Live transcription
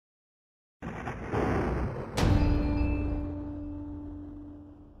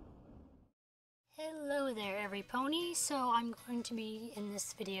Hello there, every pony. So I'm going to be in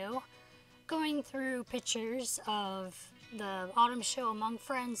this video going through pictures of the Autumn Show Among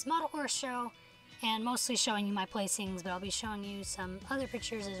Friends Model Horse Show, and mostly showing you my placings, but I'll be showing you some other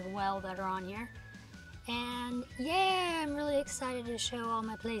pictures as well that are on here. And yeah, I'm really excited to show all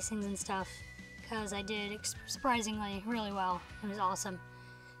my placings and stuff because I did surprisingly really well. It was awesome.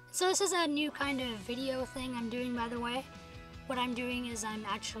 So this is a new kind of video thing I'm doing, by the way. What I'm doing is I'm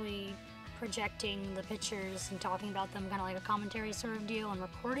actually projecting the pictures and talking about them, kind of like a commentary sort of deal, and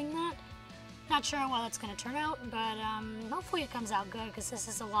recording that. Not sure how well that's going to turn out, but hopefully it comes out good, because this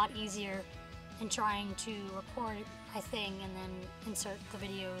is a lot easier than trying to record my thing and then insert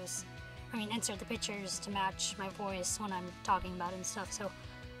the pictures to match my voice when I'm talking about it and stuff. So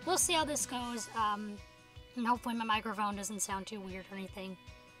we'll see how this goes, and hopefully my microphone doesn't sound too weird or anything,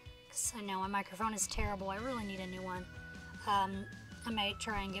 because I know my microphone is terrible. I really need a new one. I might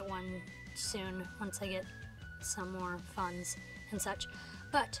try and get one soon once I get some more funds and such.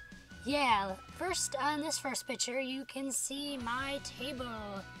 But yeah, first on this first picture you can see my table,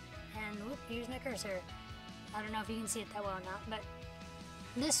 and whoop, here's my cursor. I don't know if you can see it that well or not, but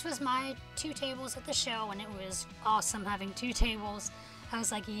this was my 2 tables at the show, and it was awesome having 2 tables. I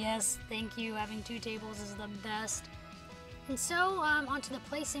was like, yes, thank you, having 2 tables is the best. And so onto the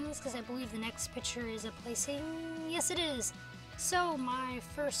placings, because I believe the next picture is a placing. Yes, it is. So my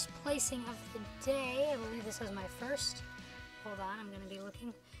first placing of the day, I believe this was my first. Hold on, I'm going to be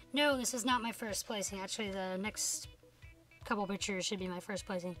looking. No, this is not my first placing. Actually, the next couple pictures should be my first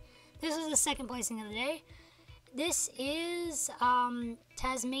placing. This is the second placing of the day. This is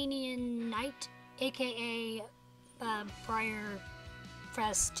Tasmanian Night, aka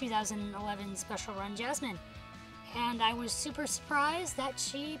BreyerFest 2011 Special Run Jasmine. And I was super surprised that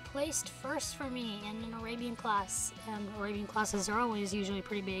she placed first for me in an Arabian class. And Arabian classes are always usually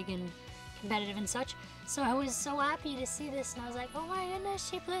pretty big and competitive and such. So I was so happy to see this, and I was like, oh my goodness,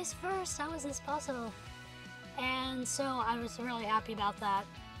 she placed first. How is this possible? And so I was really happy about that.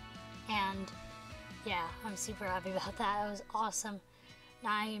 And yeah, I'm super happy about that. It was awesome.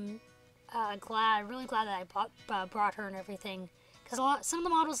 I'm really glad that I brought her and everything. Because some of the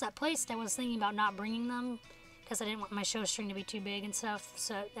models that placed, I was thinking about not bringing them, because I didn't want my show string to be too big and stuff.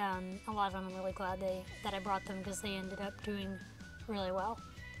 So a lot of them, I'm really glad that I brought them, because they ended up doing really well.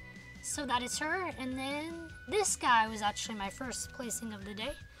 So that is her. And then this guy was actually my first placing of the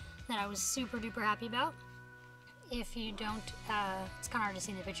day that I was super duper happy about. If you don't, it's kind of hard to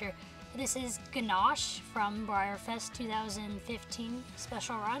see in the picture. This is Ganache from BreyerFest 2015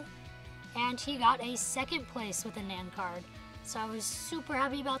 Special Run. And he got a 2nd place with a Nan card. So I was super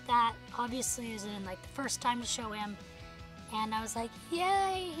happy about that. Obviously, it was in like the first time to show him, and I was like,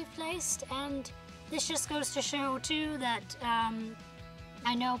 yay, he placed. And this just goes to show too that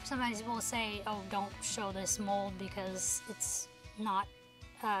I know sometimes people will say, oh, don't show this mold because it's not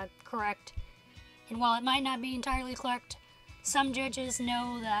correct. And while it might not be entirely correct, some judges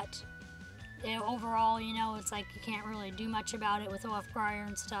know that overall, it's like you can't really do much about it with OF Breyer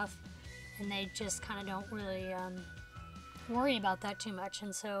and stuff, and they just kind of don't really worry about that too much.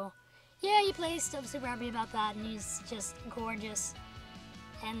 And so yeah, he placed. I'm super happy about that, and he's just gorgeous.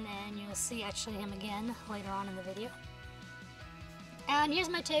 And then you'll see actually him again later on in the video. And here's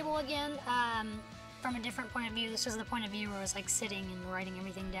my table again, from a different point of view. This was the point of view where I was like sitting and writing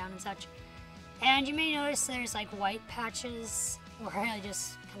everything down and such. And you may notice there's like white patches where I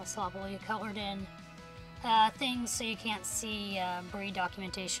just kind of sloppily colored in things so you can't see breed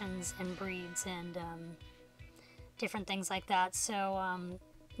documentations and breeds and different things like that. So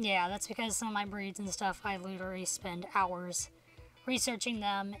yeah, that's because some of my breeds and stuff, I literally spend hours researching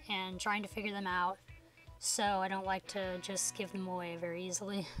them and trying to figure them out, so I don't like to just give them away very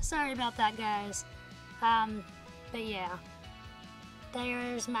easily. Sorry about that, guys. But yeah,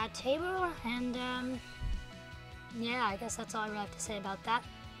 there's my table, and yeah, I guess that's all I really have to say about that.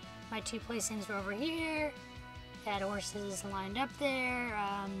 My 2 placings were over here. I had horses lined up there,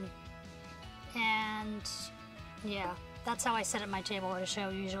 and yeah, that's how I set up my table at a show.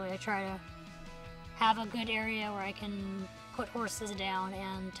 Usually I try to have a good area where I can put horses down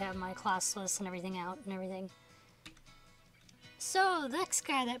and to have my class lists and everything out and everything. So the next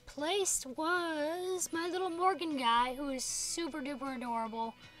guy that placed was my little Morgan guy, who is super duper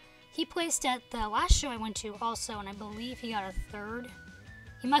adorable. He placed at the last show I went to also, and I believe he got a 3rd.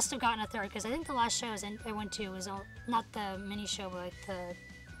 He must have gotten a 3rd, because I think the last show I went to was not the mini show, but like the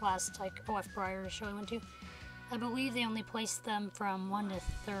last like OF Breyer show I went to. I believe they only placed them from 1 to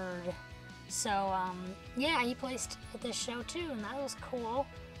 3rd. So, yeah, he placed at this show too, and that was cool.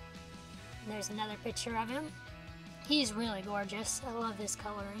 There's another picture of him. He's really gorgeous. I love his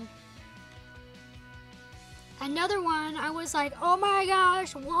coloring. Another one, I was like, oh my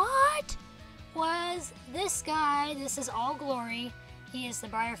gosh, what? Was this guy. This is All Glory. He is the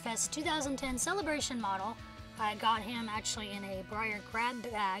BreyerFest 2010 celebration model. I got him actually in a Breyer grab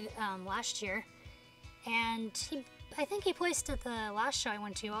bag last year. And I think he placed at the last show I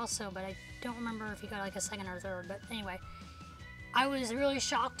went to also, but I don't remember if he got like a second or third. But anyway, I was really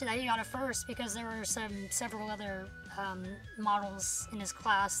shocked that he got a first because there were several other models in his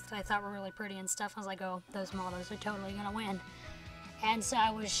class that I thought were really pretty and stuff. I was like, oh, those models are totally gonna win. And so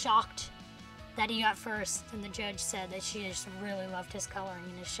I was shocked that he got first, and the judge said that she just really loved his coloring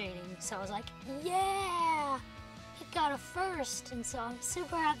and his shading. So I was like, yeah, he got a first, and so I'm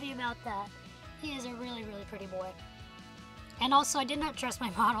super happy about that. He is a really, really pretty boy. And also, I did not trust my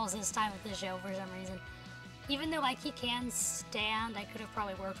models this time at the show for some reason. Even though like he can stand, I could have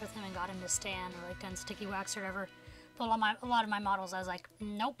probably worked with him and got him to stand or like done sticky wax or whatever. But a lot of my models, I was like,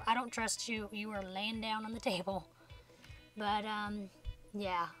 nope, I don't trust you. You are laying down on the table. But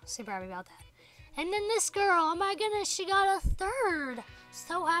yeah, super happy about that. And then this girl, oh my goodness, she got a third.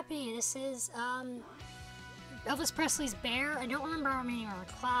 So happy. This is Elvis Presley's Bear. I don't remember how many were in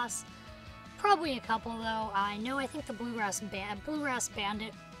class. Probably a couple though. I think the Bluegrass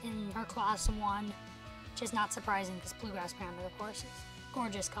Bandit in her class won, which is not surprising because Bluegrass Bandit, of course, is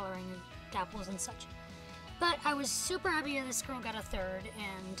gorgeous coloring and dapples and such. But I was super happy that this girl got a third,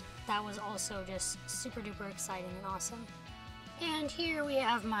 and that was also just super duper exciting and awesome. And here we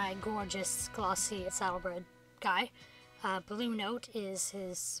have my gorgeous glossy saddlebred guy. Blue Note is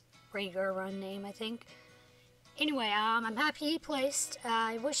his regular run name, I think. Anyway, I'm happy he placed.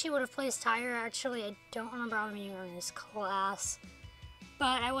 I wish he would have placed higher, actually. I don't remember how many were in his class.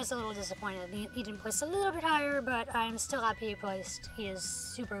 But I was a little disappointed. He didn't place a little bit higher, but I'm still happy he placed. He is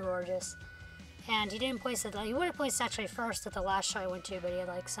super gorgeous. And he didn't place it. He would have placed actually first at the last show I went to, but he had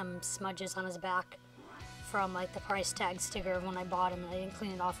like some smudges on his back from like the price tag sticker of when I bought him, and I didn't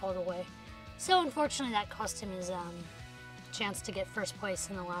clean it off all the way. So unfortunately that cost him his chance to get first place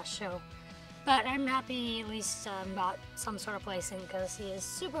in the last show. But I'm happy he at least got some sort of placing because he is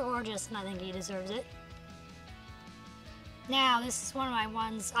super gorgeous and I think he deserves it. Now this is one of my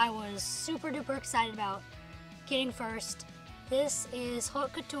ones I was super duper excited about getting first. This is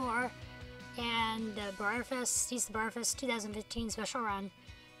Haute Couture and the BreyerFest, he's the BreyerFest 2015 special run.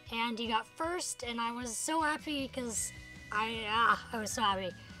 And he got first, and I was so happy because I was so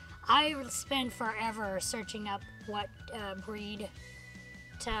happy. I spent forever searching up what breed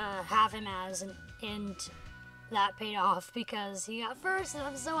to have him as, and that paid off because he got first, and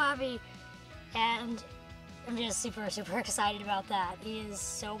I'm so happy. And I'm just super, super excited about that. He is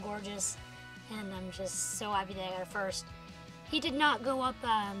so gorgeous, and I'm just so happy that I got first. He did not go up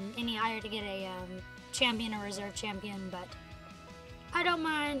any higher to get a champion or reserve champion, but I don't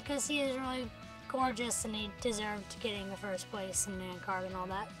mind because he is really gorgeous and he deserved getting the first place in the card and all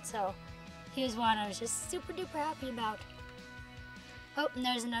that. So he was one I was just super duper happy about. Oh, and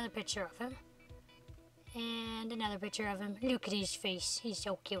there's another picture of him. And another picture of him. Look at his face. He's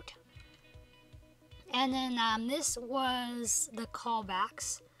so cute. And then this was the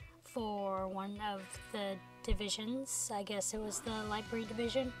callbacks for one of the divisions. I guess it was the light breed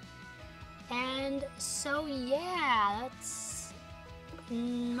division. And so yeah, that's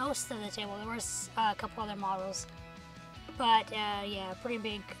most of the table. There was a couple other models, but yeah, pretty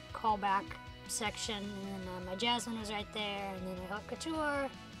big callback section. And then my Jasmine was right there, and then my Haute Couture,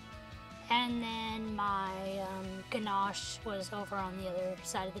 and then my Ganache was over on the other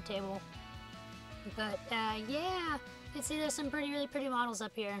side of the table. But yeah, you can see there's some really pretty models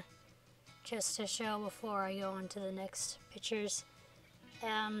up here, just to show before I go on to the next pictures.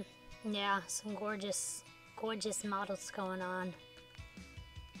 Yeah, some gorgeous models going on.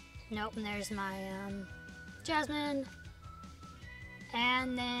 Nope, and there's my Jasmine,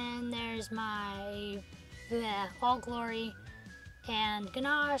 and then there's my All Glory and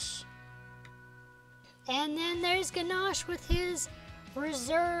Ganache, and then there's Ganache with his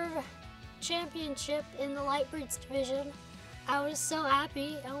reserve championship in the light breeds division. I was so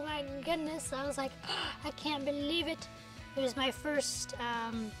happy. Oh my goodness, I was like, oh, I can't believe it. It was my first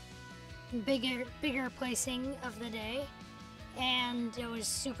bigger placing of the day. And it was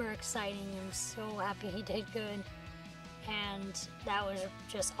super exciting. I'm so happy he did good, and that was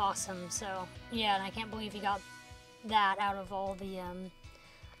just awesome. So yeah, and I can't believe he got that out of all the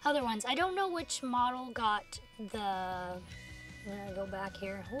other ones. I don't know which model got the, I'm gonna go back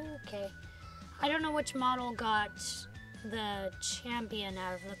here. Okay, I don't know which model got the champion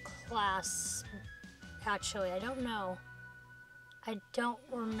out of the class. Actually, I don't know. I don't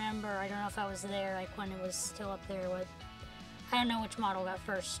remember. I don't know if I was there like when it was still up there. I don't know which model got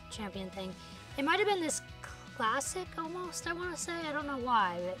first champion thing. It might have been this classic almost, I want to say. I don't know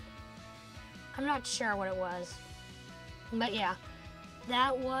why, but I'm not sure what it was. But yeah,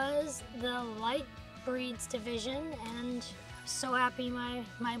 that was the light breeds division, and I'm so happy my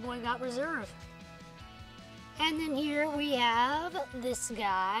boy got reserve. And then here we have this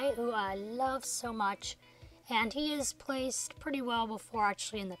guy who I love so much, and he is placed pretty well before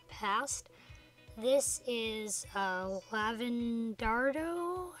actually in the past. This is Lavendardo,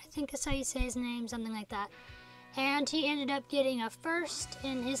 I think is how you say his name, something like that. And he ended up getting a first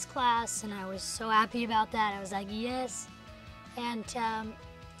in his class, and I was so happy about that. I was like, yes. And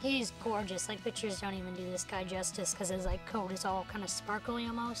he's gorgeous. Like, pictures don't even do this guy justice because his like coat is all kind of sparkly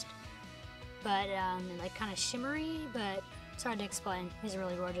almost, but like kind of shimmery. But it's hard to explain. He's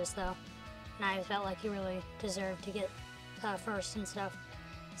really gorgeous though, and I felt like he really deserved to get first and stuff.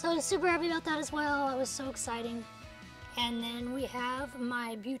 So I was super happy about that as well. It was so exciting. And then we have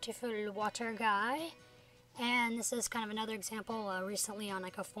my beautiful water guy. And this is kind of another example. Recently on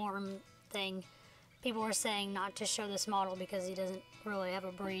like a forum thing, people were saying not to show this model because he doesn't really have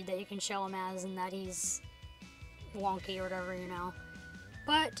a breed that you can show him as, and that he's wonky or whatever, you know.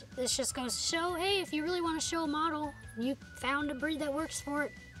 But this just goes to show, hey, if you really want to show a model, you found a breed that works for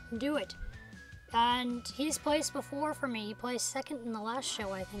it, do it. And he's placed before for me. He placed second in the last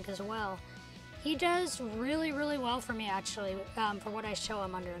show, I think, as well. He does really, really well for me, actually, for what I show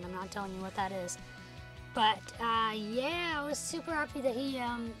him under, and I'm not telling you what that is. But, yeah, I was super happy that he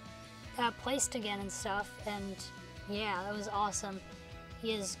placed again and stuff, and yeah, that was awesome.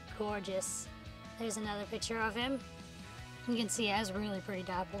 He is gorgeous. There's another picture of him. You can see he has really pretty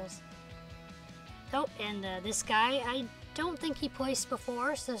dapples. Oh, and this guy, I don't think he placed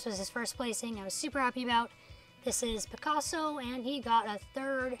before, so this was his first placing. I was super happy about. This is Picasso, and he got a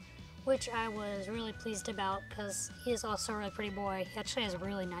third, which I was really pleased about because he is also a really pretty boy. He actually has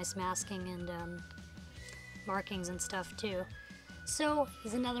really nice masking and markings and stuff too. So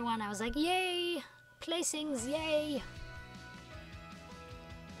he's another one. I was like, yay! Placings, yay!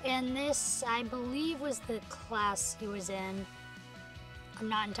 And this, I believe, was the class he was in. I'm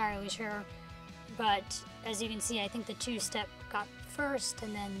not entirely sure. But as you can see, I think the two-step got first,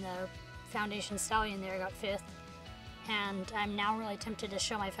 and then the Foundation Stallion there got fifth. And I'm now really tempted to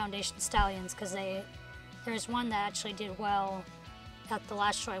show my Foundation Stallions because there's one that actually did well at the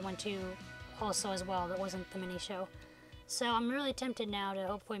last show I went to also as well that wasn't the mini show. So I'm really tempted now to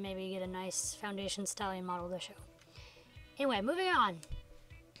hopefully maybe get a nice Foundation Stallion model to show. Anyway, moving on.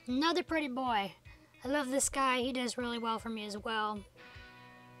 Another pretty boy. I love this guy. He does really well for me as well.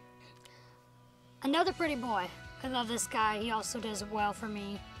 Another pretty boy. I love this guy. He also does well for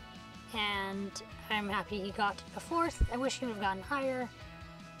me. And I'm happy he got a fourth. I wish he would have gotten higher.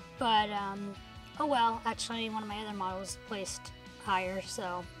 But, oh well. Actually, one of my other models placed higher,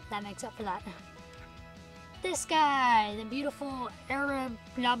 so that makes up for that. This guy, the beautiful Arab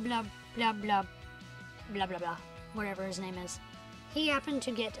blah blah blah blah blah blah blah, whatever his name is. He happened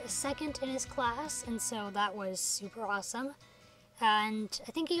to get a second in his class, and so that was super awesome. And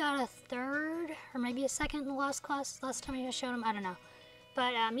I think he got a third, or maybe a second in the last class, last time I showed him, I don't know.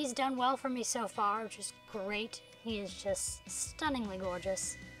 But he's done well for me so far, which is great. He is just stunningly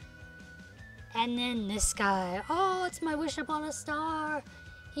gorgeous. And then this guy, oh, it's my wish upon a star.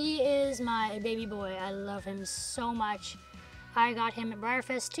 He is my baby boy. I love him so much. I got him at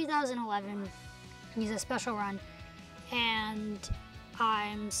BreyerFest 2011. He's a special run. And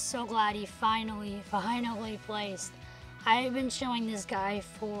I'm so glad he finally placed. I've been showing this guy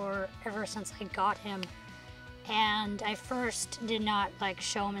for ever since I got him. And I first did not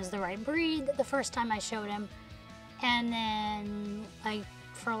show him as the right breed the first time I showed him. And then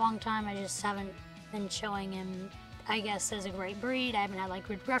for a long time I just haven't been showing him, I guess, as a great breed. I haven't had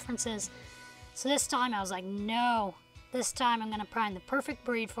good references. So this time I was like, no, this time I'm gonna find the perfect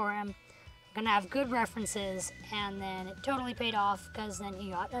breed for him. I'm gonna have good references, and then it totally paid off because then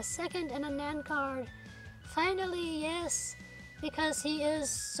he got a second and a Nan card. Finally, yes, because he is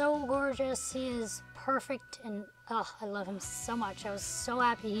so gorgeous. He is perfect, and oh, I love him so much. I was so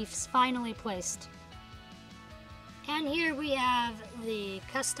happy he's finally placed. And here we have the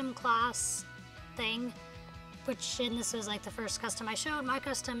custom class thing, and this was the first custom I showed. My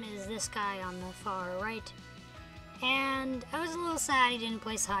custom is this guy on the far right. And I was a little sad he didn't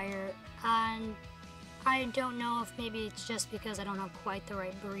place higher, and I don't know if maybe it's just because I don't have quite the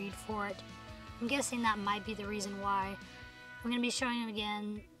right breed for it. I'm guessing that might be the reason why. I'm going to be showing him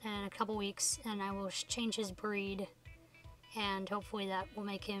again in a couple weeks, and I will change his breed, and hopefully that will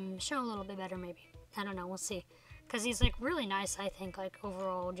make him show a little bit better maybe. I don't know, we'll see. Because he's really nice, I think,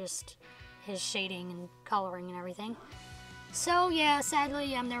 overall, just his shading and coloring and everything. So yeah,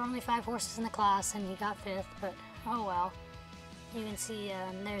 sadly, there were only 5 horses in the class, and he got 5th, but oh well. You can see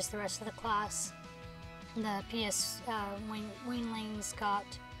there's the rest of the class. The PS weanlings got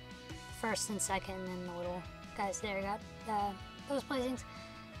 1st and 2nd, and the little guys there got those placings.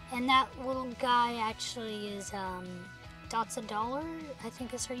 And that little guy actually is Dots a Dollar, I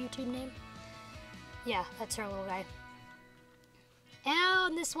think is her YouTube name. Yeah, that's her little guy.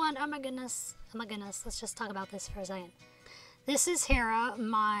 And this one, oh my goodness, let's just talk about this for a second. This is Hera,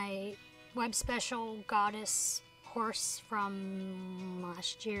 my web special goddess horse from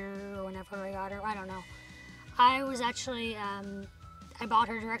last year or whenever I got her, I don't know. I was actually, I bought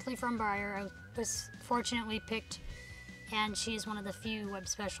her directly from Breyer. I was fortunately picked, and she's one of the few web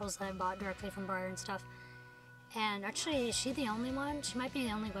specials that I bought directly from Breyer and stuff. And actually, is she the only one? She might be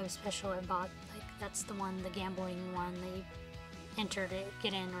the only web special I bought. Like, that's the one, the gambling one that you enter to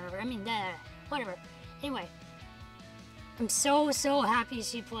get in or whatever. I mean, whatever. Anyway, I'm so happy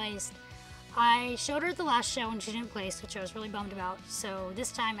she placed. I showed her at the last show and she didn't place, which I was really bummed about. So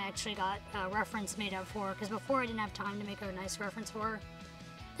this time I actually got a reference made up for her, because before I didn't have time to make a nice reference for her.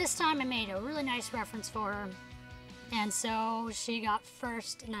 This time I made a really nice reference for her. And so she got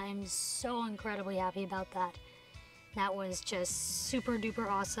 1st, and I'm so incredibly happy about that. That was just super duper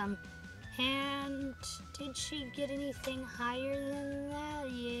awesome. And did she get anything higher than that?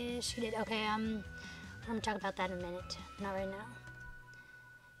 Yeah, she did. Okay, I'm gonna talk about that in a minute. Not right now.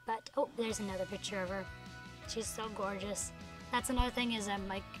 But, oh, there's another picture of her. She's so gorgeous. That's another thing is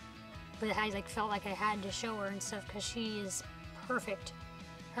I felt like I had to show her and stuff, because she is perfect.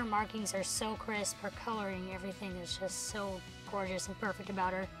 Her markings are so crisp, her coloring, everything is just so gorgeous and perfect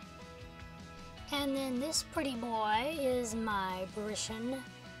about her. And then this pretty boy is my Brishan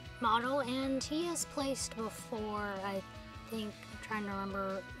model, and he has placed before, I think, I'm trying to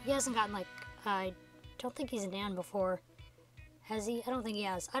remember. He hasn't gotten, like, I don't think he's down before. Has he? I don't think he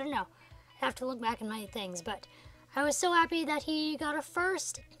has. I don't know. I have to look back in my things, but I was so happy that he got a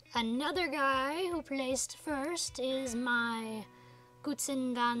 1st. Another guy who placed 1st is my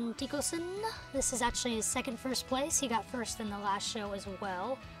Gutsen van Tikkelsen. This is actually his 2nd first place. He got 1st in the last show as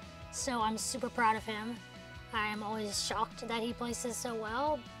well. So I'm super proud of him. I am always shocked that he places so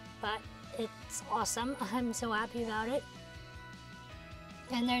well, but it's awesome. I'm so happy about it.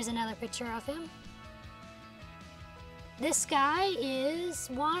 And there's another picture of him. This guy is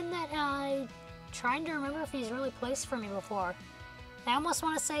one that I'm trying to remember if he's really placed for me before. I almost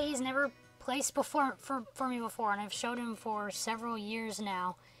want to say he's never placed before for me before, and I've showed him for several years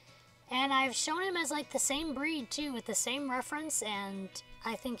now. And I've shown him as like the same breed too, with the same reference, and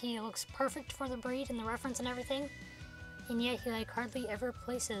I think he looks perfect for the breed and the reference and everything. And yet he like hardly ever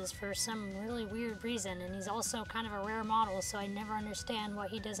places for some really weird reason, and he's also kind of a rare model, so I never understand why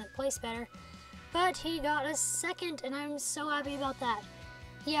he doesn't place better. But he got a 2nd, and I'm so happy about that.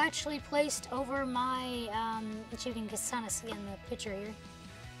 He actually placed over my, which you can kind of see in the picture here.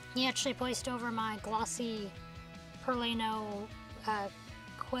 He actually placed over my glossy Perleno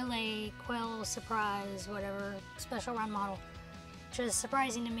Quill Surprise, whatever, special run model. Which is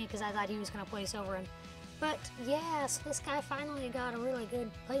surprising to me because I thought he was going to place over him. But yeah, so this guy finally got a really good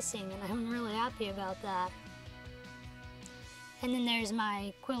placing, and I'm really happy about that. And then there's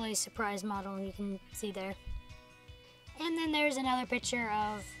my Quille Surprise model, you can see there. And then there's another picture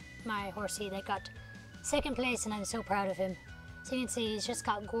of my horsey that got 2nd place, and I'm so proud of him. So you can see he's just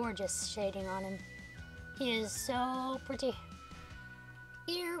got gorgeous shading on him. He is so pretty.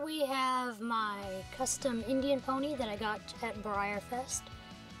 Here we have my custom Indian pony that I got at BreyerFest.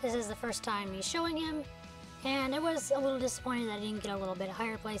 This is the first time he's showing him, and I was a little disappointed that I didn't get a little bit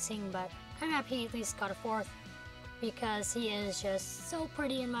higher placing, but I'm happy he at least got a 4th. Because he is just so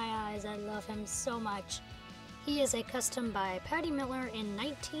pretty in my eyes. I love him so much. He is a custom by Patty Miller in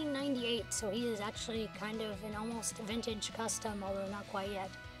 1998, so he is actually kind of an almost vintage custom, although not quite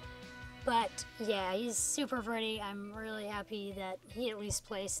yet. But yeah, he's super pretty. I'm really happy that he at least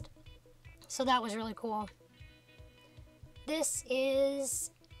placed. So that was really cool. This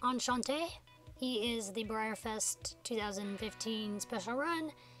is Enchanté. He is the BreyerFest 2015 special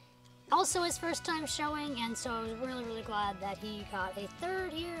run. Also his 1st time showing, and so I was really glad that he got a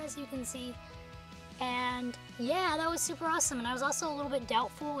 3rd here, as you can see. And yeah, that was super awesome. And I was also a little bit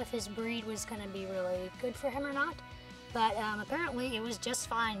doubtful if his breed was going to be really good for him or not. But apparently it was just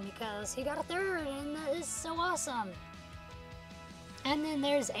fine, because he got a 3rd, and that is so awesome. And then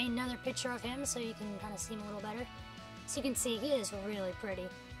there's another picture of him, so you can kind of see him a little better. So you can see he is really pretty.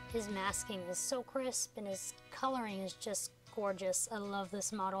 His masking is so crisp, and his coloring is just gorgeous. I love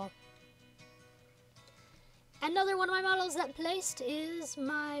this model. Another one of my models that placed is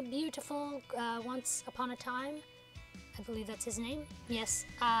my beautiful Once Upon a Time I believe that's his name. Yes,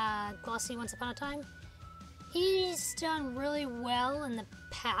 Glossy Once Upon a Time. He's done really well in the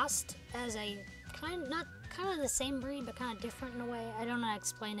past as a not kind of the same breed, but kind of different in a way. I don't know how to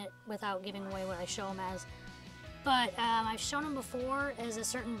explain it without giving away what I show him as. But I've shown him before as a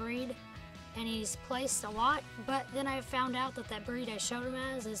certain breed, and he's placed a lot, but then I found out that that breed I showed him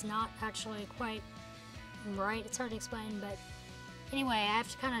as is not actually quite right. It's hard to explain, but anyway, I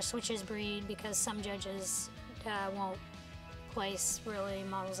have to kind of switch his breed because some judges won't place really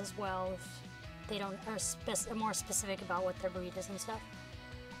models as well if they don't are more specific about what their breed is and stuff.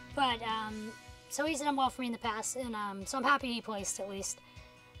 But so he's done well for me in the past, and so I'm happy he placed at least.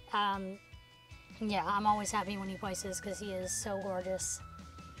 Yeah, I'm always happy when he places because he is so gorgeous.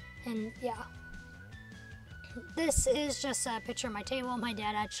 And yeah, this is just a picture of my table my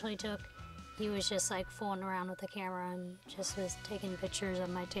dad actually took. He was just like fooling around with the camera and just was taking pictures of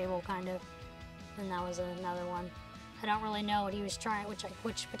my table kind of. And that was another one. I don't really know what he was trying,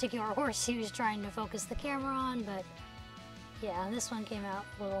 which particular horse he was trying to focus the camera on, but yeah, this one came out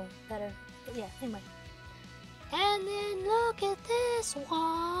a little better. But yeah, anyway. And then look at this,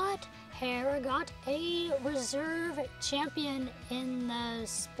 what? Hera got a reserve champion in the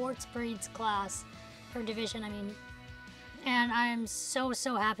sports breeds class, or division, I mean. And I'm so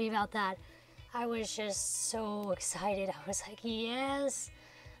happy about that. I was just so excited. I was like, yes,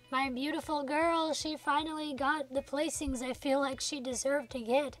 my beautiful girl, she finally got the placings I feel like she deserved to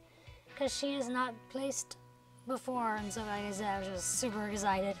get, because she has not placed before. And so like I said, I was just super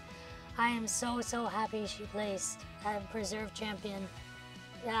excited. I am so happy she placed a reserve champion.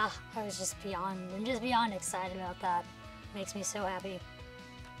 Yeah, I was just beyond excited about that. Makes me so happy.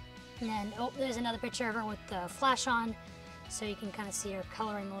 And then, oh, there's another picture of her with the flash on, so you can kind of see her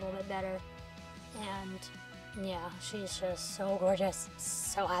coloring a little bit better. And yeah, she's just so gorgeous,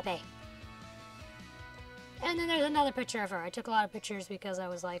 so happy. And then there's another picture of her. I took a lot of pictures because I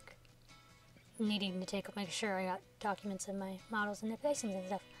was like needing to make sure I got documents of my models and their placings and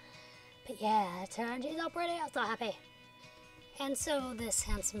stuff. But yeah, she's all pretty, I'm so happy. And so this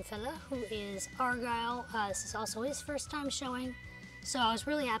handsome fella, who is Argyle, this is also his first time showing. So I was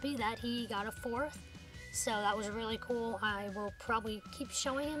really happy that he got a 4th. So that was really cool. I will probably keep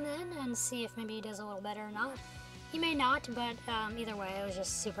showing him then and see if maybe he does a little better or not. He may not, but either way, I was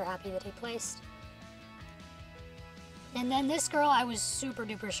just super happy that he placed. And then this girl I was super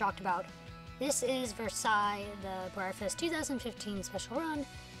duper shocked about. This is Versailles, the BreyerFest 2015 special run.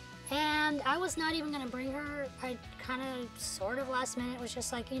 And I was not even going to bring her. I kind of, sort of last minute was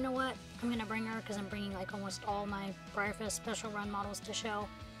just like, you know what, I'm going to bring her because I'm bringing like almost all my BreyerFest special run models to show.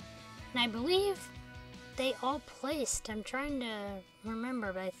 And I believe they all placed. I'm trying to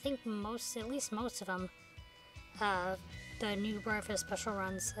remember, but I think at least most of them, the new BreyerFest special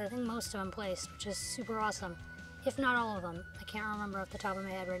runs, I think most of them placed, which is super awesome. If not all of them. I can't remember off the top of my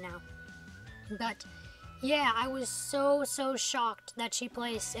head right now. But yeah, I was so shocked that she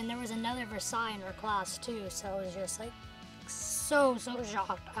placed, and there was another Versailles in her class too, so I was just like so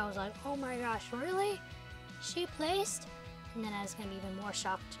shocked. I was like, oh my gosh, really? She placed? And then I was going to be even more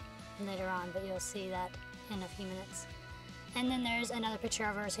shocked later on, but you'll see that in a few minutes. And then there's another picture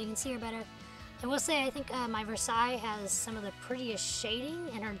of her so you can see her better. I will say I think my Versailles has some of the prettiest shading,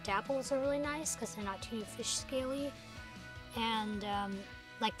 and her dapples are really nice because they're not too fish scaly. And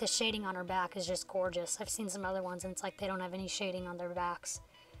like the shading on her back is just gorgeous. I've seen some other ones and it's like they don't have any shading on their backs.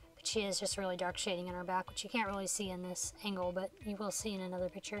 But she has just really dark shading on her back, which you can't really see in this angle, but you will see in another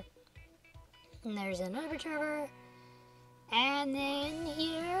picture. And there's another picture of her. And then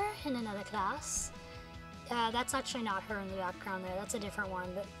here in another class, that's actually not her in the background there. That's a different one,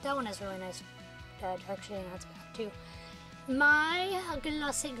 but that one has really nice dark shading on its back too. My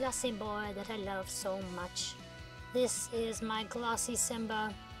glossy boy that I love so much. This is my glossy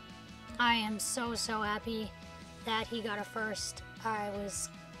Simba. I am so happy that he got a 1st. I was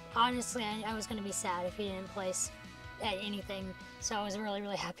honestly, I was going to be sad if he didn't place at anything. So I was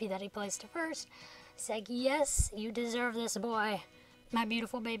really happy that he placed a 1st. It's like, yes, you deserve this, boy, my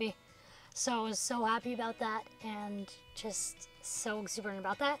beautiful baby. So I was so happy about that and just so exuberant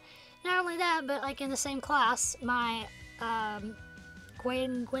about that. Not only that, but like in the same class, my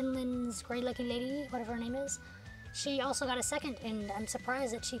Gwendolyn's Great Lucky Lady, whatever her name is, she also got a 2nd, and I'm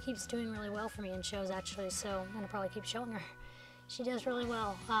surprised that she keeps doing really well for me in shows actually, so I'm gonna probably keep showing her. She does really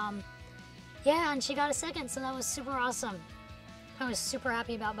well. Yeah, and she got a 2nd, so that was super awesome. I was super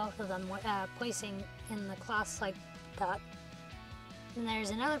happy about both of them placing in the class like that. And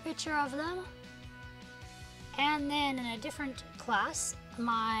there's another picture of them. And then in a different class,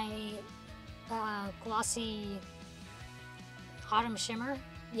 my glossy Autumn Shimmer,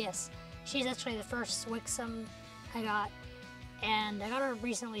 yes, she's actually the first Wixom I got. And I got her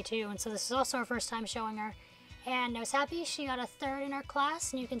recently too, and so this is also our first time showing her. And I was happy she got a 3rd in her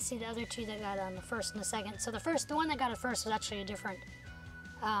class, and you can see the other 2 that got a 1st and a 2nd. So the one that got a 1st was actually a different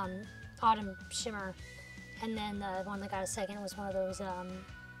Autumn Shimmer, and then the one that got a 2nd was one of those,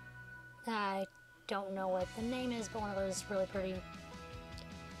 I don't know what the name is, but one of those really pretty,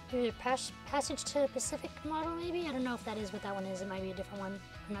 either Passage to the Pacific model maybe? I don't know if that is what that one is, it might be a different one,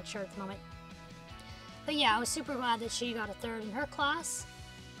 I'm not sure at the moment. But yeah, I was super glad that she got a 3rd in her class.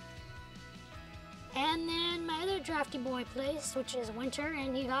 And then my other drafty boy placed, which is Winter,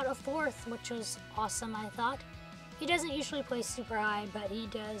 and he got a 4th, which was awesome, I thought. He doesn't usually place super high, but he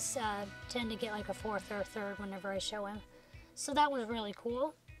does tend to get like a 4th or a 3rd whenever I show him. So that was really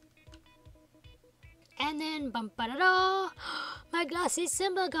cool. And then, bum-ba-da-da, my Glassy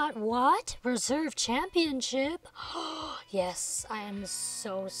Simba got what? Reserve Championship? Yes, I am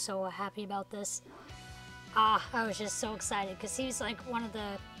so happy about this. I was just so excited because he's like one of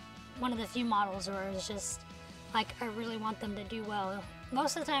the few models where it's just like I really want them to do well.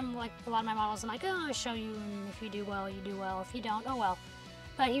 Most of the time, like a lot of my models, I'm like, oh, I'll show you, and if you do well, you do well. If you don't, oh well.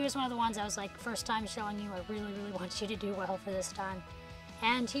 But he was one of the ones I was like, first time showing you, I really want you to do well for this time.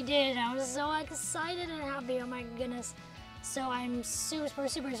 And he did, and I was so excited and happy, oh my goodness. So I'm super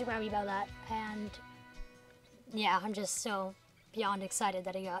happy about that. And yeah, I'm just so beyond excited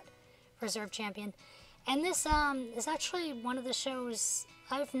that he got Reserve Champion. And this is actually one of the shows,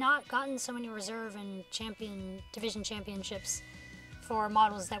 I've not gotten so many Reserve and Division Championships for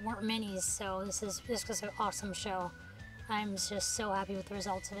models that weren't minis, so this was an awesome show. I'm just so happy with the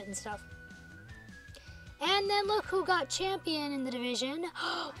results of it and stuff. And then look who got champion in the division.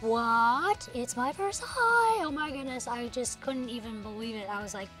 What? It's my first high! Oh my goodness, I just couldn't even believe it. I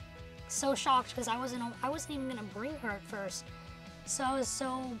was like so shocked because I wasn't even gonna bring her at first. So I was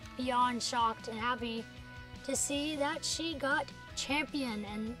so beyond shocked and happy to see that she got champion,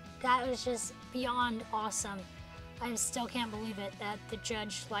 and that was just beyond awesome. I still can't believe it that the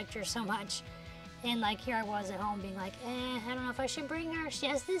judge liked her so much. And like here I was at home being like, I don't know if I should bring her. She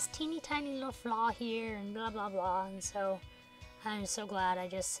has this teeny tiny little flaw here and blah blah blah. And so I'm so glad I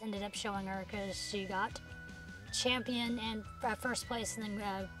just ended up showing her because she got champion and first place and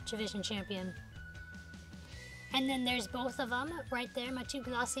then division champion. And then there's both of them right there, my 2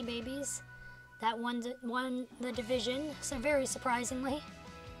 Glossy babies that won the division, so very surprisingly,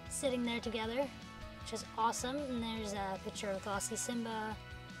 sitting there together, which is awesome. And there's a picture of Glossy Simba,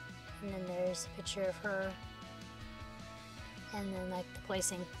 and then there's a picture of her, and then like the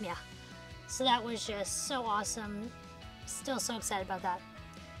placing, yeah. So that was just so awesome. Still so excited about that.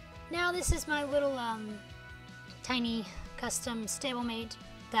 Now this is my little tiny custom stablemate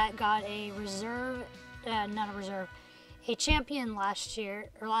that got a reserve, a champion last year,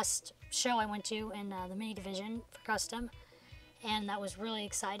 or last show I went to in the mini division for custom, and that was really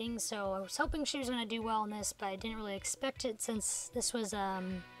exciting. So I was hoping she was going to do well in this, but I didn't really expect it since this was,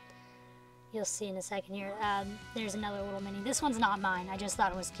 you'll see in a second here, there's another little mini. This one's not mine, I just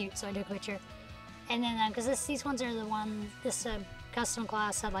thought it was cute, so I took a picture. And then, because these ones are the one, this custom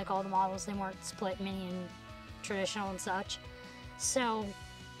class had like all the models, they weren't split mini and traditional and such. So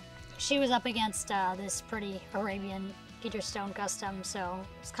she was up against this pretty Arabian Peter Stone custom, so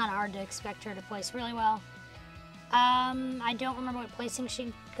it's kind of hard to expect her to place really well. I don't remember what placing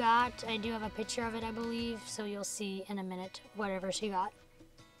she got. I do have a picture of it, I believe, so you'll see in a minute whatever she got.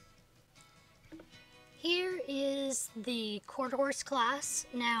 Here is the Quarter Horse class.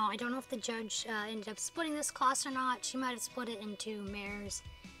 Now, I don't know if the judge ended up splitting this class or not. She might have split it into mares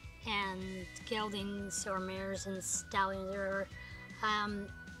and geldings, or mares and stallions, or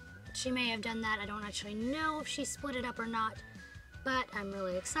she may have done that. I don't actually know if she split it up or not, but I'm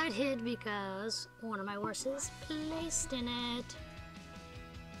really excited because one of my horses placed in it.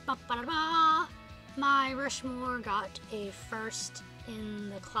 Ba-ba-da-ba! My Rushmore got a first in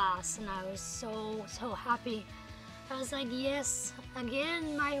the class, and I was so happy. I was like, yes,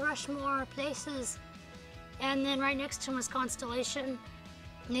 again, my Rushmore places. And then right next to him was Constellation.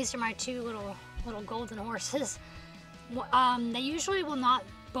 And these are my 2 little golden horses. They usually will not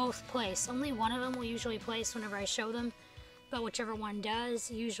both place. Only one of them will usually place whenever I show them, but whichever one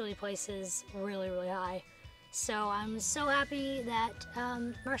does usually places really high. So I'm so happy that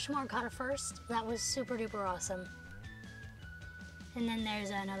Rushmore got a first. That was super duper awesome. And then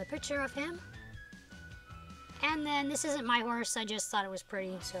there's another picture of him. And then this isn't my horse, I just thought it was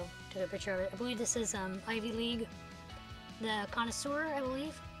pretty, so took a picture of it. I believe this is Ivy League, the connoisseur, I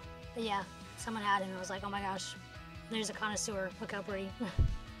believe. But yeah, someone had him and I was like, oh my gosh, there's a connoisseur, look how pretty.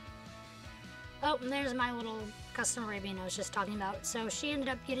 Oh, and there's my little custom Arabian I was just talking about. So she ended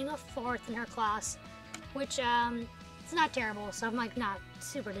up getting a 4th in her class, which it's not terrible, so I'm like not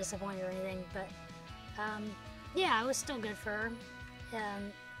super disappointed or anything, but yeah, it was still good for her.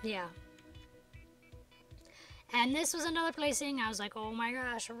 Yeah. And this was another placing. I was like, oh my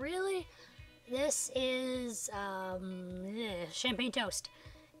gosh, really? This is champagne toast.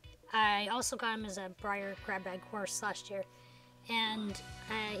 I also got him as a Breyer grab bag horse last year, and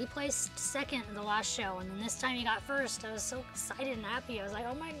he placed second in the last show, and then this time he got first. I was so excited and happy. I was like,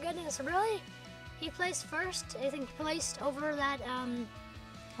 oh my goodness, really? He placed first? I think he placed over that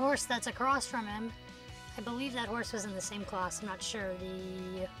horse that's across from him. I believe that horse was in the same class. I'm not sure.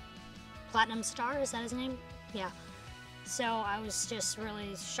 The Platinum Star, is that his name? Yeah. So I was just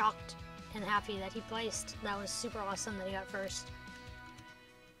really shocked and happy that he placed. That was super awesome that he got first.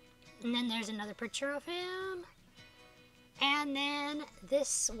 And then there's another picture of him. And then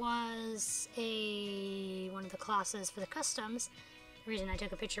this was one of the classes for the customs. The reason I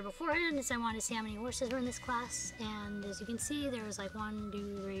took a picture beforehand is I wanted to see how many horses were in this class. And as you can see, there was like 1,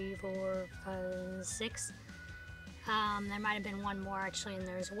 2, 3, 4, 5, 6. There might have been one more actually in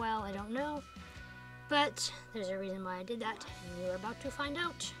there as well. I don't know. But there's a reason why I did that, and you're about to find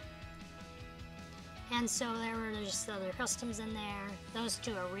out. And so there were just other customs in there. Those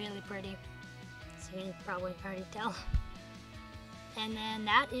two are really pretty, so you can probably already tell. And then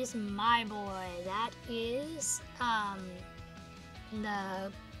that is my boy. That is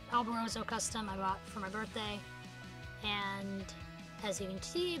the Albaroso custom I bought for my birthday. And as you can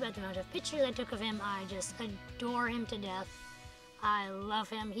see by the amount of pictures I took of him, I just adore him to death. I love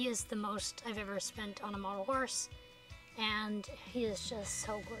him. He is the most I've ever spent on a model horse, and he is just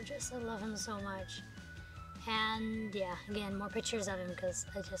so gorgeous. I love him so much. And yeah, again, more pictures of him because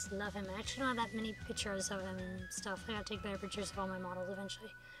I just love him. I actually don't have that many pictures of him and stuff. I gotta take better pictures of all my models eventually.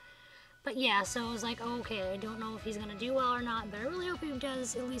 But yeah, so I was like, oh, okay, I don't know if he's gonna do well or not, but I really hope he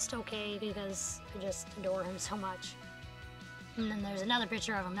does at least okay because I just adore him so much. And then there's another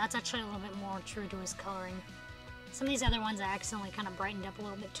picture of him. That's actually a little bit more true to his coloring. Some of these other ones I accidentally kind of brightened up a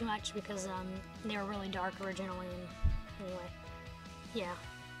little bit too much because they were really dark originally. And anyway, yeah.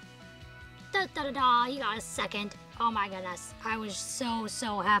 Da-da-da-da, he got a second. Oh my goodness. I was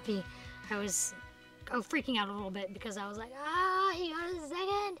so happy. I was freaking out a little bit because I was like, he got a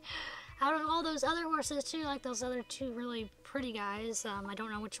second. Out of all those other horses too, like those other two really pretty guys. I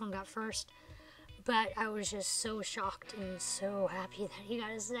don't know which one got first. But I was just so shocked and so happy that he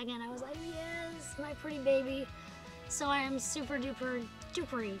got a second. I was like, yes, my pretty baby. So I am super duper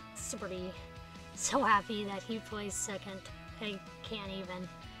so happy that he placed second. I can't even.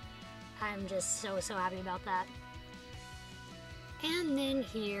 I'm just so happy about that. And then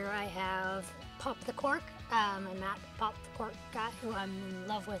here I have Pop the Cork, my Matt Pop the Cork guy, who I'm in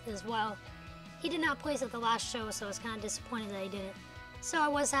love with as well. He did not place at the last show, so I was kind of disappointed that he didn't. So I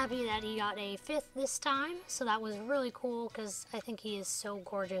was happy that he got a 5th this time, so that was really cool because I think he is so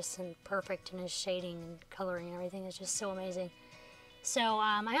gorgeous and perfect in his shading and coloring and everything. It's just so amazing. So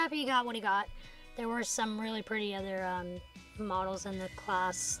I'm happy he got what he got. There were some really pretty other models in the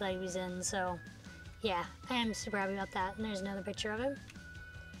class that he was in, so yeah, I am super happy about that. And there's another picture of him.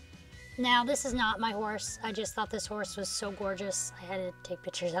 Now, this is not my horse. I just thought this horse was so gorgeous. I had to take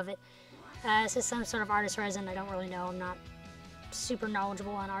pictures of it. This is some sort of artist resin. I don't really know. I'm not super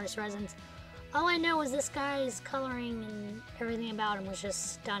knowledgeable on artist resins. All I know is this guy's coloring and everything about him was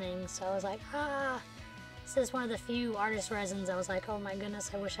just stunning. So I was like, this is one of the few artist resins. I was like, oh my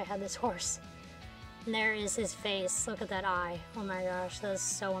goodness, I wish I had this horse. And there is his face. Look at that eye. Oh my gosh, that's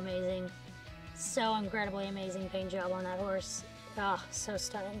so amazing. So incredibly amazing paint job on that horse. Oh, so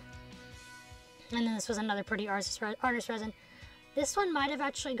stunning. And then this was another pretty artist resin. This one might have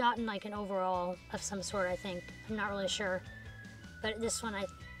actually gotten like an overall of some sort, I think. I'm not really sure. But this one I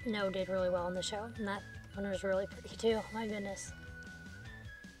know did really well in the show. And that one was really pretty too. My goodness.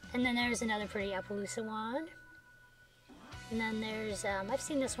 And then there's another pretty Appaloosa one. And then there's, I've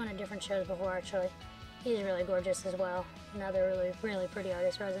seen this one at different shows before actually. He's really gorgeous as well. Another really pretty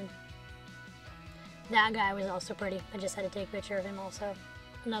artist resin. That guy was also pretty. I just had to take a picture of him also.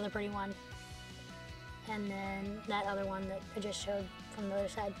 Another pretty one. And then that other one that I just showed from the other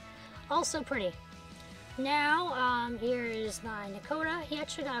side. Also pretty. Now, here is my Nakota. He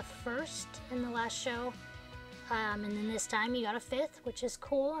actually got a 1st in the last show. And then this time he got a 5th, which is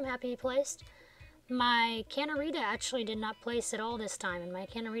cool. I'm happy he placed. My Canarita actually did not place at all this time. And my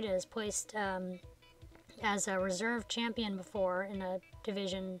Canarita is placed as a reserve champion before in a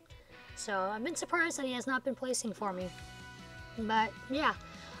division. So I've been surprised that he has not been placing for me. But yeah.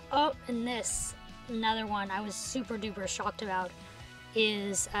 Oh, and this, another one I was super duper shocked about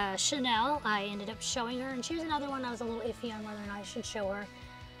is Chanel. I ended up showing her, and she was another one I was a little iffy on whether or not I should show her.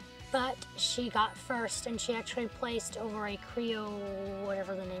 but she got first, and she actually placed over a Creo,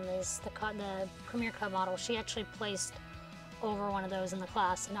 whatever the name is, the Premier Cup model. She actually placed over one of those in the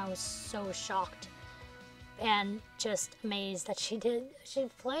class, and I was so shocked and just amazed that she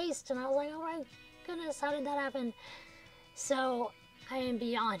placed, and I was like, oh my goodness, how did that happen? So I am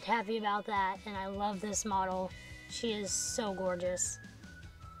beyond happy about that, and I love this model. She is so gorgeous.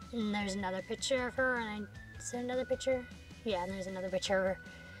 And there's another picture of her, and is there another picture? Yeah, and there's another picture of her.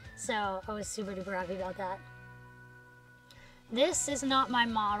 So I was super duper happy about that. This is not my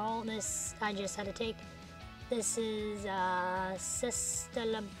model. This I just had to take. This is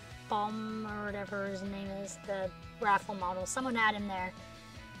Sistela Bomb or whatever his name is, the raffle model. Someone had him there,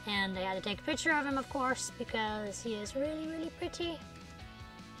 and they had to take a picture of him, of course, because he is really, really pretty.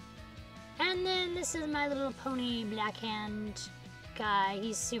 And then this is my little pony blackhand guy.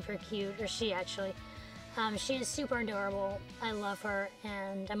 He's super cute, or she actually. She is super adorable. I love her,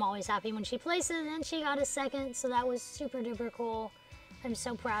 and I'm always happy when she places, and she got a second, so that was super duper cool. I'm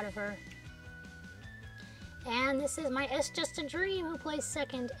so proud of her. And this is my It's Just a Dream, who placed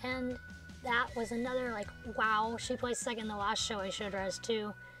second, and that was another, like, wow. She placed second the last show I showed her as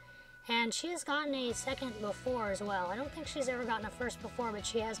too. And she has gotten a second before as well. I don't think she's ever gotten a first before, but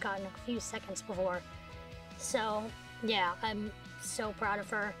she has gotten a few seconds before. So, yeah, I'm so proud of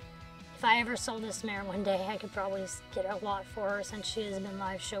her. If I ever sold this mare one day, I could probably get a lot for her, since she has been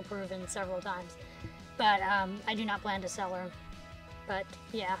live show proven several times. But I do not plan to sell her. But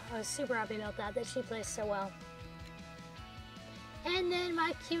yeah, I was super happy about that she placed so well. And then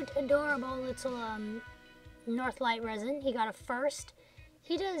my cute, adorable little Northlight Resin, he got a first.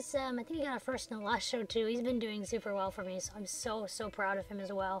 He does, I think he got a first in the last show too. He's been doing super well for me, so I'm so proud of him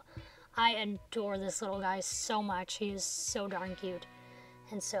as well. I adore this little guy so much. He is so darn cute.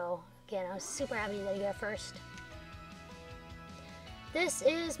 And so, again, I was super happy that he got first. This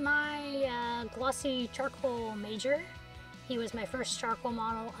is my glossy charcoal major. He was my first charcoal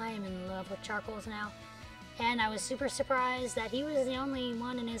model. I am in love with charcoals now. And I was super surprised that he was the only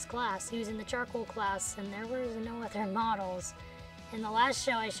one in his class. He was in the charcoal class, and there was no other models. In the last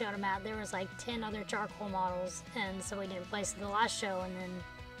show I showed him at, there was like 10 other charcoal models, and so we didn't place the last show, and then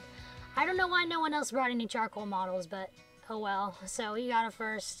I don't know why no one else brought any charcoal models, but oh well. So he got a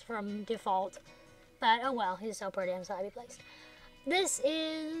first from default, but oh well, he's so pretty. I'm so happy he placed. This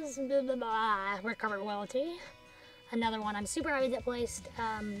is Recovered Royalty. Another one I'm super happy that placed.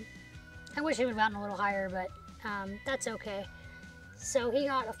 I wish he would have gotten a little higher, but that's okay. So he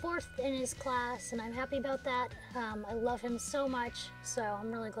got a fourth in his class, and I'm happy about that. I love him so much, so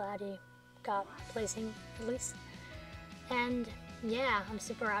I'm really glad he got placing at least. And yeah, I'm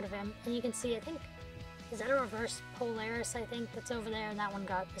super proud of him. And you can see, I think, is that a reverse Polaris, I think, that's over there? And that one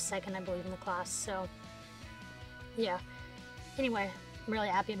got a second, I believe, in the class. So yeah. Anyway, I'm really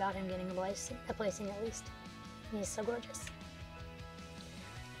happy about him getting a placing at least. He's so gorgeous.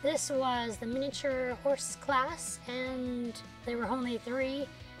 This was the miniature horse class, and there were only 3.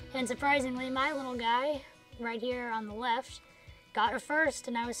 And surprisingly, my little guy, right here on the left, got a first,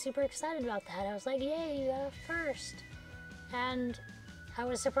 and I was super excited about that. I was like, yay, you got a first. And I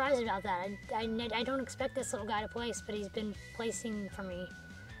was surprised about that. I don't expect this little guy to place, but he's been placing for me.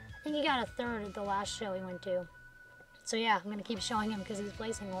 I think he got a third at the last show he went to. So yeah, I'm gonna keep showing him because he's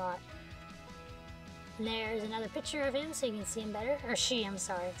placing a lot. And there's another picture of him so you can see him better. Or she, I'm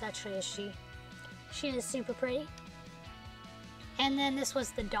sorry. It's actually a she. She is super pretty. And then this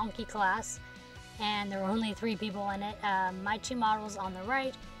was the donkey class. And there were only 3 people in it. My 2 models on the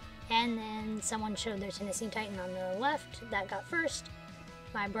right. And then someone showed their Tennessee Titan on the left. That got first.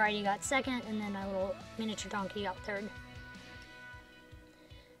 My Bridie got second. And then my little miniature donkey got third.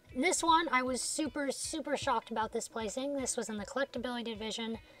 This one, I was super shocked about this placing. This was in the collectability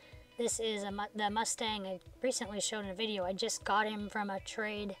division. This is the Mustang I recently showed in a video. I just got him from a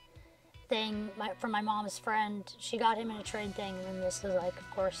trade thing from my mom's friend. She got him in a trade thing, and then this was like, of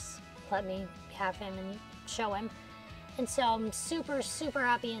course, let me have him and show him. And so I'm super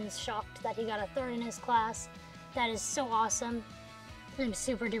happy and shocked that he got a third in his class. That is so awesome. I'm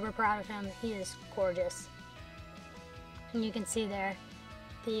super duper proud of him. He is gorgeous. And you can see there,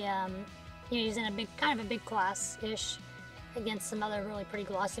 he's in a kind of a big class-ish against some other really pretty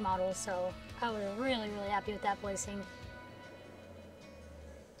glossy models, so I was really happy with that placing.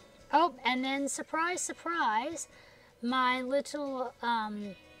 Oh, and then surprise, my little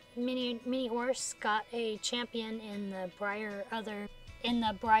mini horse got a champion in the Breyer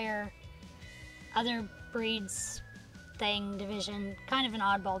other breeds thing division, kind of an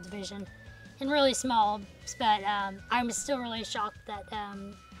oddball division, and really small, but I'm still really shocked that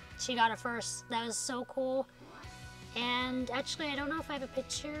she got a first. That was so cool. And actually, I don't know if I have a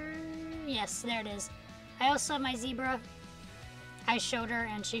picture. Yes, there it is. I also have my zebra. I showed her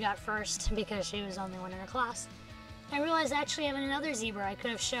and she got first because she was the only one in her class. I realized actually I have another zebra I could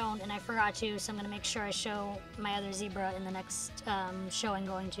have shown and I forgot to, so I'm going to make sure I show my other zebra in the next show I'm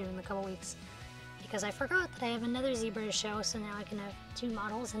going to in a couple weeks. Because I forgot that I have another zebra to show, so now I can have 2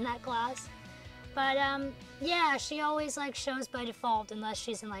 models in that class. But yeah, she always like shows by default unless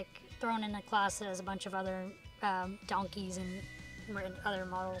she's in like thrown in a class that has a bunch of other donkeys and other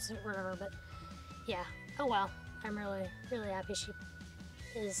models or whatever. But yeah, oh well. I'm really happy she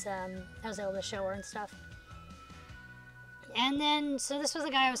is, I was able to show her and stuff. And then, so this was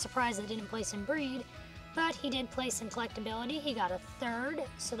a guy I was surprised that didn't place in breed, but he did place in collectability. He got a 3rd,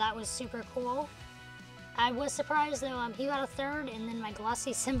 so that was super cool. I was surprised though, he got a 3rd, and then my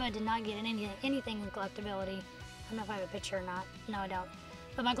glossy Simba did not get anything in collectability. I don't know if I have a picture or not. No, I don't.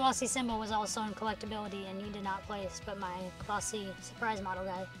 But my glossy Simba was also in collectability, and he did not place, but my glossy surprise model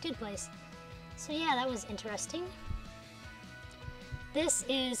guy did place. So yeah, that was interesting. This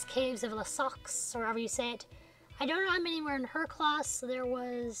is Caves of Lasox, or however you say it. I don't know how many were in her class. There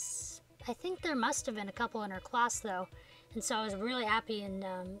was, I think there must have been a couple in her class though. And so I was really happy and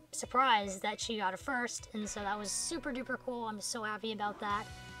surprised that she got a 1st. And so that was super duper cool. I'm so happy about that.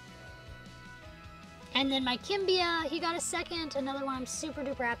 And then my Kimbia, he got a 2nd. Another one I'm super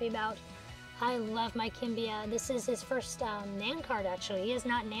duper happy about. I love my Kimbia. This is his first Nan card actually. He has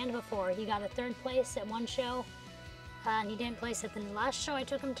not Nanned before. He got a 3rd place at one show. And he didn't place at the last show I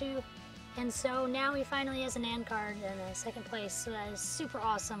took him to. And so now he finally has a Nan card and a 2nd place. So that is super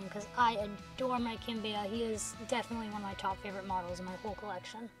awesome because I adore my Kimbia. He is definitely one of my top favorite models in my whole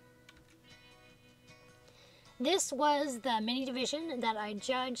collection. This was the mini division that I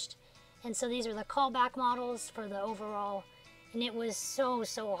judged. And so these are the callback models for the overall. And it was so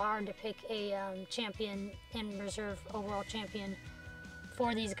hard to pick a champion and reserve overall champion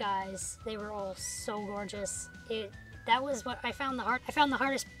for these guys. They were all so gorgeous. That was what I found the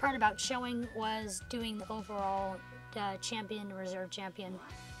hardest part about showing was doing the overall champion and reserve champion.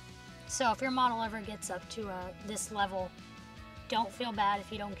 So if your model ever gets up to this level, don't feel bad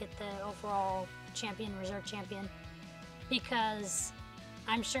if you don't get the overall champion, reserve champion, because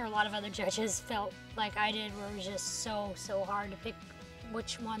I'm sure a lot of other judges felt like I did, where it was just so hard to pick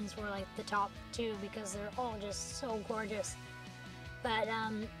which ones were like the top 2 because they're all just so gorgeous. But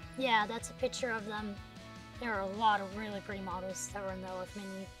yeah, that's a picture of them. There are a lot of really pretty models that were in the OF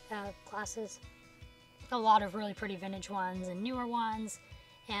Mini classes. A lot of really pretty vintage ones and newer ones,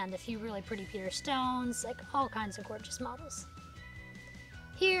 and a few really pretty Peter Stones, like all kinds of gorgeous models.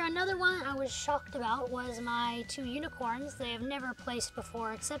 Here, another one I was shocked about was my 2 unicorns. They have never placed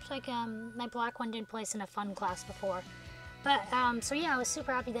before, except like my black one did place in a fun class before. But, so yeah, I was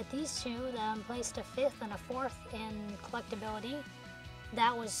super happy that these 2 placed a 5th and a 4th in collectability.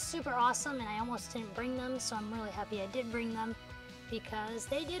 That was super awesome, and I almost didn't bring them, so I'm really happy I did bring them because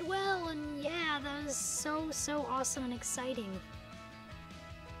they did well, and yeah, that was so awesome and exciting.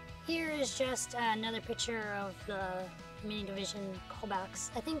 Here is just another picture of the mini division callbacks.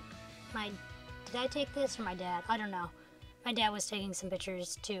 I think did I take this or my dad? I don't know. My dad was taking some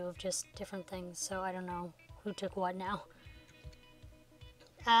pictures too of just different things, so I don't know who took what now.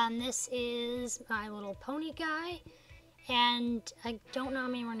 This is my little pony guy, and I don't know how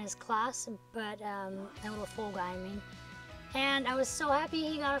many were in his class, but my little foal guy, I mean. And I was so happy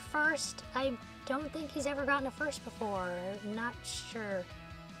he got a 1st. I don't think he's ever gotten a 1st before. I'm not sure.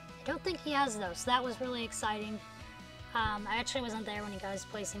 I don't think he has though, so that was really exciting. I actually wasn't there when he got his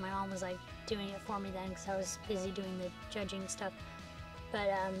placing. My mom was like doing it for me then because I was busy doing the judging stuff. But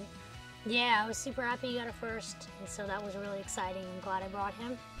yeah, I was super happy he got a 1st, and so that was really exciting. I'm glad I brought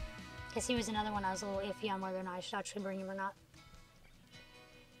him because he was another one I was a little iffy on whether or not I should actually bring him or not.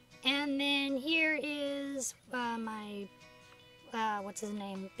 And then here is my, what's his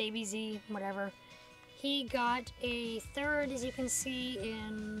name, Baby Z, whatever. He got a 3rd, as you can see,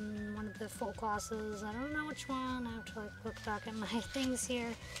 in one of the full classes. I don't know which one. I have to like look back at my things here.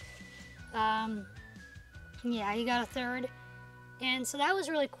 Yeah, he got a 3rd. And so that was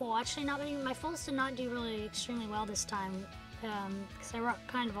really cool. Actually, my fulls did not do really extremely well this time because I brought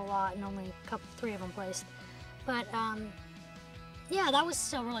kind of a lot and only 3 of them placed. But yeah, that was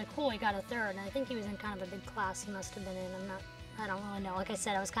still really cool. He got a 3rd, and I think he was in kind of a big class he must have been in. I don't really know. Like I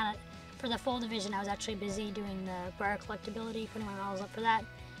said, I was kind of, for the full division, I was actually busy doing the Breyer collectability, putting my models up for that,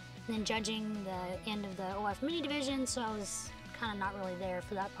 and then judging the end of the OF mini division, so I was kind of not really there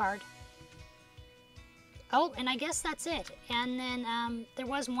for that part. Oh, and I guess that's it. And then there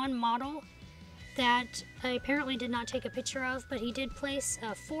was one model that I apparently did not take a picture of, but he did place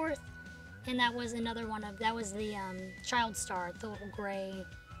a 4th, And that was another one of, that was the Child Star, the little gray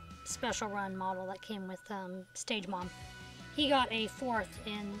special run model that came with Stage Mom. He got a 4th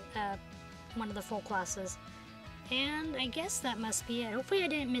in one of the full classes. And I guess that must be it. Hopefully I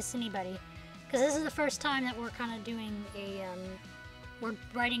didn't miss anybody, because this is the first time that we're kind of doing a, we're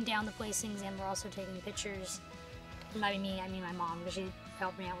writing down the placings and we're also taking pictures. And by me, I mean my mom, because she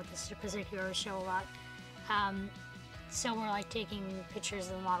helped me out with this particular show a lot. So we're like taking pictures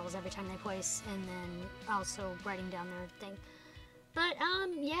of the models every time they place, and then also writing down their thing. But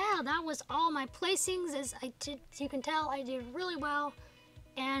yeah, that was all my placings. As you can tell, I did really well,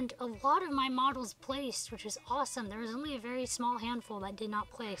 and a lot of my models placed, which is awesome. There was only a very small handful that did not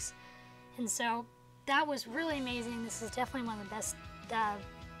place, and so that was really amazing. This is definitely one of the best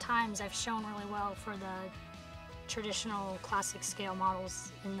times I've shown really well for the traditional classic scale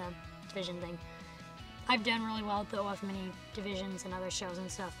models in the division thing. I've done really well at the OF mini divisions and other shows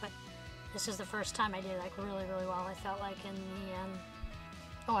and stuff, but this is the first time I did like really, really well, I felt like, in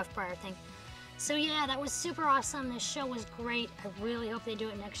the OF Breyer thing. So yeah, that was super awesome. This show was great. I really hope they do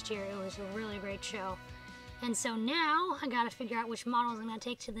it next year. It was a really great show. And so now I gotta figure out which models I'm gonna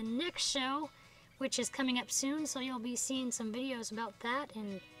take to the next show, which is coming up soon. So you'll be seeing some videos about that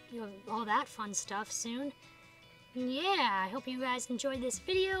and all that fun stuff soon. Yeah, I hope you guys enjoyed this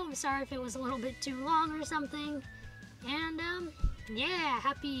video. I'm sorry if it was a little bit too long or something. And yeah,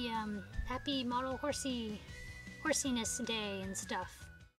 happy model horsiness day and stuff.